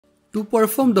To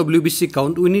perform WBC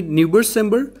count, we need Newber's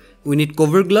chamber, we need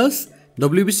cover glass,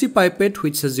 WBC pipette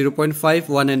which has 0.5,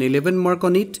 1 and 11 mark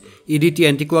on it, EDT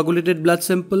anticoagulated blood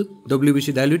sample,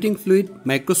 WBC diluting fluid,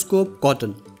 microscope,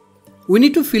 cotton. We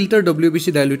need to filter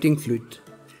WBC diluting fluid.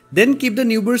 Then keep the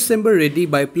Newber's chamber ready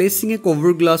by placing a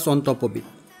cover glass on top of it.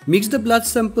 Mix the blood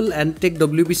sample and take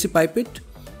WBC pipette.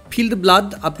 Fill the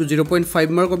blood up to 0.5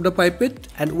 mark of the pipette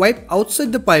and wipe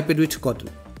outside the pipette with cotton.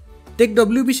 Take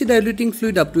WBC diluting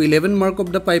fluid up to 11 mark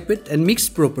of the pipette and mix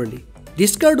properly.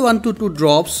 Discard 1 to 2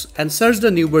 drops and search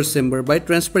the Newber's chamber by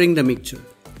transferring the mixture.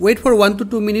 Wait for 1 to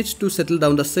 2 minutes to settle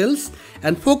down the cells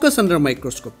and focus under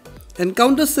microscope. And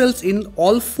count the cells in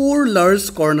all 4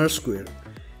 large corner square.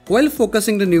 While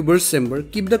focusing the Newber's chamber,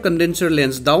 keep the condenser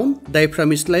lens down,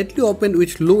 diaphragm is slightly open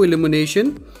with low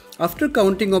illumination. After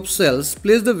counting of cells,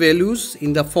 place the values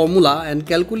in the formula and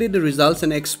calculate the results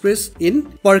and express in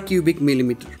per cubic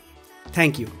millimeter.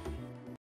 Thank you.